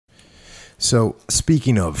So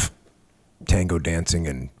speaking of tango dancing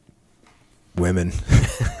and women,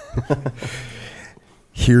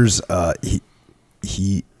 here's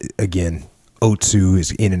he again, Otsu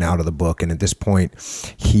is in and out of the book, and at this point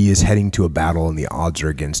he is heading to a battle and the odds are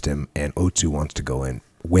against him, and Otsu wants to go in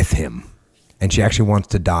with him, and she actually wants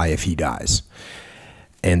to die if he dies.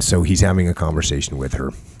 And so he's having a conversation with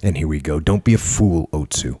her, and here we go. "Don't be a fool,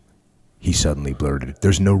 Otsu," he suddenly blurted.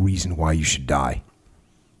 "There's no reason why you should die."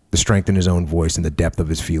 The strength in his own voice and the depth of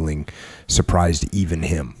his feeling surprised even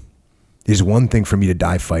him. "It is one thing for me to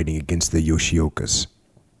die fighting against the Yoshiokas.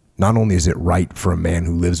 Not only is it right for a man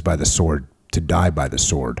who lives by the sword to die by the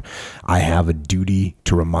sword, I have a duty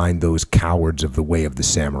to remind those cowards of the way of the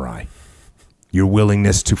samurai. Your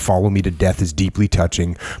willingness to follow me to death is deeply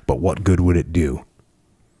touching, but what good would it do?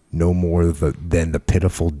 No more than the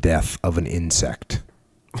pitiful death of an insect."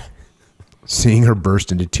 Seeing her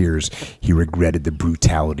burst into tears, he regretted the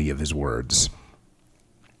brutality of his words.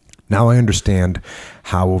 "Now I understand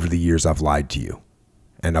how over the years I've lied to you,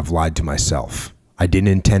 and I've lied to myself. I didn't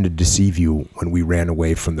intend to deceive you when we ran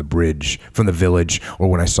away from the village, or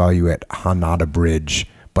when I saw you at Hanada Bridge,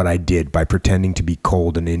 but I did by pretending to be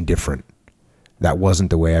cold and indifferent. That wasn't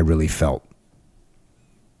the way I really felt.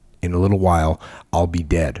 In a little while, I'll be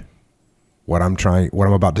dead. What I'm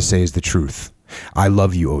about to say is the truth. I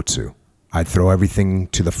love you, Otsu. I'd throw everything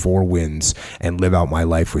to the four winds and live out my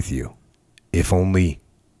life with you. If only..."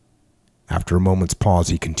 After a moment's pause,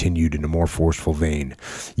 he continued in a more forceful vein.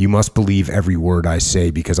 "You must believe every word I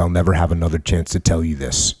say, because I'll never have another chance to tell you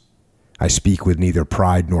this. I speak with neither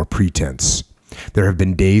pride nor pretense. There have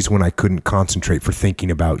been days when I couldn't concentrate for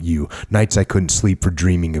thinking about you, nights I couldn't sleep for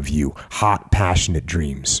dreaming of you, hot, passionate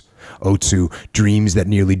dreams. Otsu, dreams that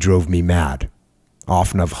nearly drove me mad.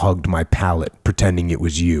 Often I've hugged my palate, pretending it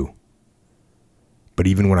was you. But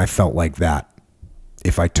even when I felt like that,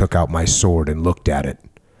 if I took out my sword and looked at it,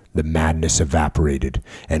 the madness evaporated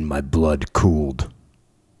and my blood cooled."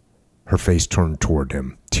 Her face turned toward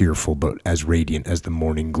him, tearful but as radiant as the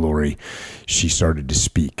morning glory. She started to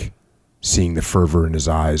speak. Seeing the fervor in his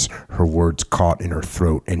eyes, her words caught in her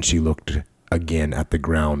throat, and she looked again at the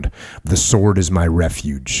ground. "The sword is my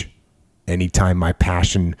refuge. Anytime my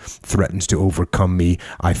passion threatens to overcome me,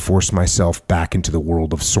 I force myself back into the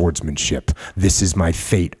world of swordsmanship. This is my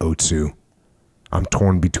fate, Otsu. I'm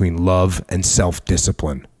torn between love and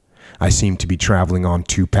self-discipline. I seem to be traveling on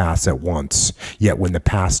two paths at once, yet when the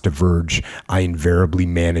paths diverge, I invariably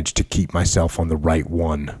manage to keep myself on the right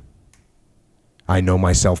one. I know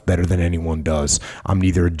myself better than anyone does. I'm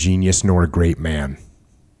neither a genius nor a great man."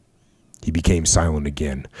 He became silent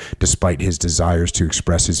again. Despite his desires to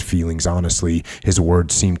express his feelings honestly, his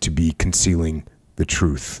words seemed to be concealing the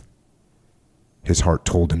truth. His heart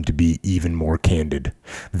told him to be even more candid.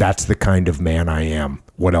 "That's the kind of man I am.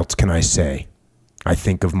 What else can I say? I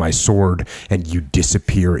think of my sword, and you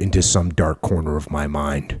disappear into some dark corner of my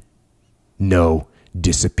mind. No,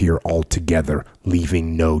 disappear altogether,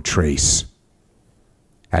 leaving no trace.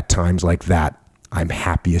 At times like that, I'm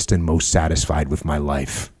happiest and most satisfied with my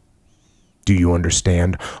life. Do you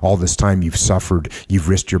understand? All this time you've suffered, you've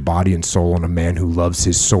risked your body and soul on a man who loves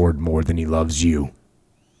his sword more than he loves you.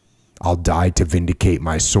 I'll die to vindicate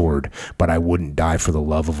my sword, but I wouldn't die for the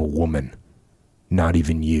love of a woman. Not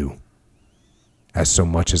even you. As so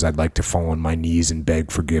much as I'd like to fall on my knees and beg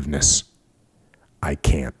forgiveness, I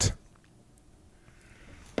can't."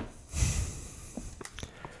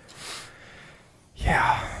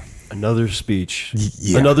 Yeah. Another speech.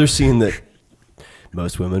 Yeah. Another scene that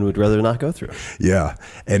most women would rather not go through. Yeah.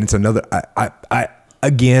 And it's another,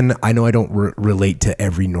 again, I know I don't relate to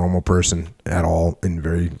every normal person at all in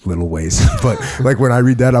very little ways, but like when I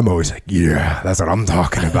read that, I'm always like, yeah, that's what I'm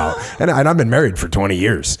talking about. And I've been married for 20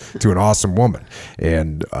 years to an awesome woman.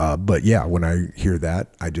 And, but yeah, when I hear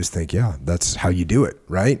that, I just think, yeah, that's how you do it,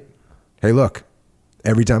 right? Hey, look,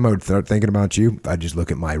 every time I would start thinking about you, I'd just look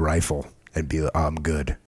at my rifle and be like, I'm good.